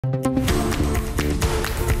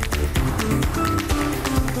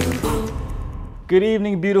Good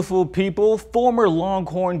evening, beautiful people. Former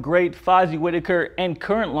Longhorn great Fozzy Whittaker and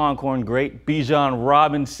current Longhorn great Bijan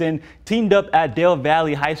Robinson teamed up at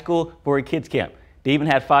Valle High School for a kids camp. They even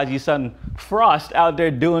had Fozzy's son Frost out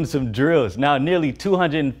there doing some drills. Now, nearly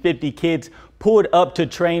 250 kids pulled up to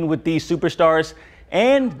train with these superstars,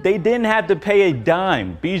 and they didn't have to pay a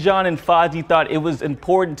dime. Bijan and Fozzy thought it was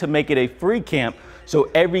important to make it a free camp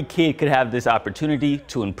so every kid could have this opportunity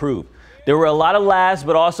to improve. There were a lot of laughs,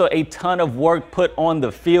 but also a ton of work put on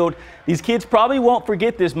the field. These kids probably won't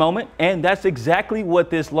forget this moment, and that's exactly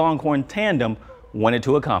what this Longhorn tandem wanted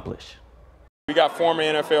to accomplish. We got former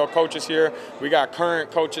NFL coaches here. We got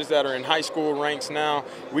current coaches that are in high school ranks now.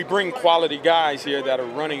 We bring quality guys here that are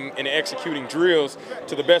running and executing drills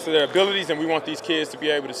to the best of their abilities, and we want these kids to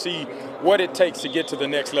be able to see what it takes to get to the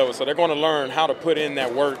next level. So they're going to learn how to put in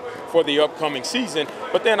that work for the upcoming season,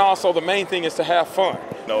 but then also the main thing is to have fun.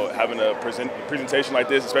 You know, having a presentation like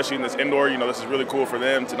this, especially in this indoor, you know, this is really cool for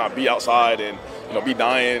them to not be outside and, you know, be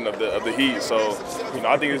dying of the heat. So, you know,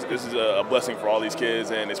 I think this is a blessing for all these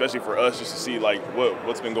kids, and especially for us just to see like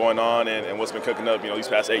what's been going on and what's been cooking up, you know, these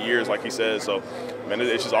past 8 years, like he says. So, man,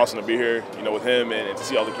 it's just awesome to be here, you know, with him and to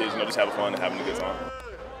see all the kids, you know, just having fun and having a good time.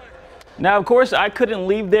 Now, of course, I couldn't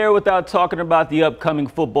leave there without talking about the upcoming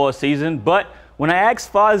football season, but when I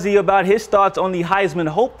asked Fozzy about his thoughts on the Heisman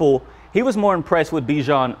hopeful, he was more impressed with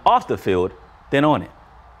Bijan off the field than on it.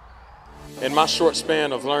 In my short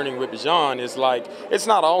span of learning with Bijan is like, it's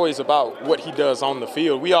not always about what he does on the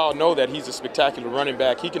field. We all know that he's a spectacular running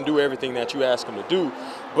back. He can do everything that you ask him to do.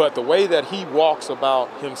 But the way that he walks about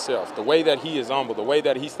himself, the way that he is humble, the way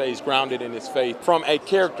that he stays grounded in his faith, from a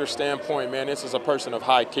character standpoint, man, this is a person of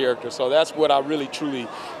high character. So that's what I really truly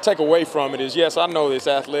take away from it is, yes, I know this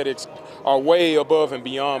athletics are way above and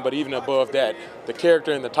beyond, but even above that, the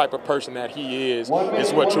character and the type of person that he is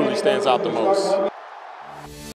what truly stands out the most.